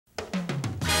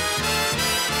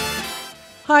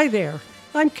Hi there,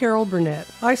 I'm Carol Burnett.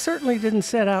 I certainly didn't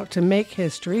set out to make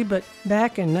history, but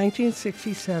back in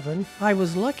 1967, I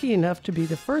was lucky enough to be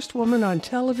the first woman on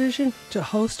television to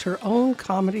host her own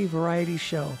comedy variety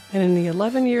show. And in the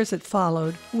 11 years that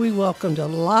followed, we welcomed a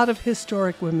lot of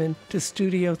historic women to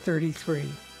Studio 33.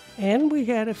 And we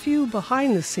had a few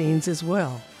behind the scenes as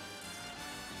well.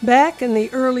 Back in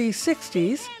the early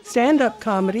 60s, stand-up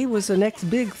comedy was the next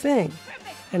big thing.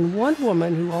 And one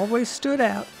woman who always stood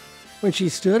out when she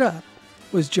stood up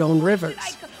was Joan Rivers.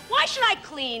 Why should I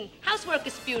clean? Housework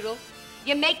is futile.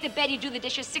 You make the bed, you do the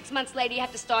dishes, 6 months later you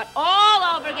have to start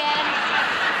all over again.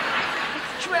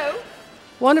 It's true.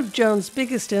 One of Joan's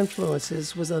biggest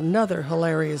influences was another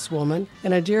hilarious woman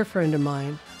and a dear friend of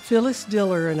mine. Phyllis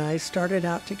Diller and I started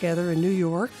out together in New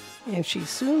York, and she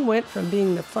soon went from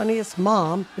being the funniest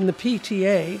mom in the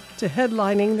PTA to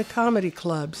headlining the comedy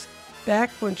clubs.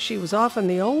 Back when she was often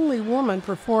the only woman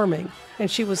performing, and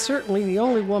she was certainly the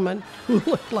only woman who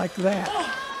looked like that.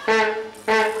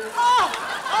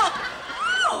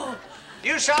 Do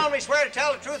you solemnly swear to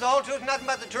tell the truth, the whole truth, and nothing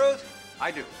but the truth? I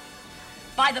do.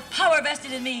 By the power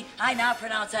vested in me, I now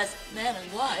pronounce as man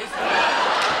and wife.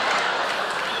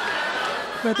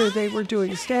 Whether they were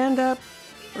doing stand-up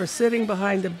or sitting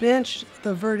behind the bench,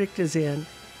 the verdict is in.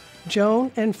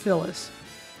 Joan and Phyllis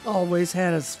always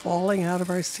had us falling out of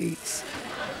our seats.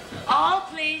 All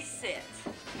please sit.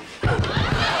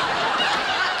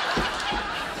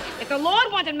 If the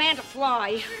Lord wanted man to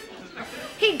fly,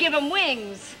 he'd give him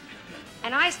wings.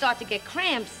 And I start to get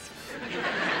cramps.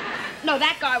 No,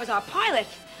 that guy was our pilot.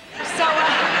 So,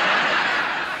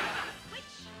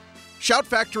 Shout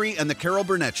Factory and the Carol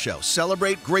Burnett Show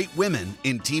celebrate great women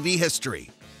in TV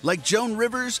history, like Joan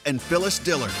Rivers and Phyllis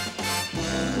Diller.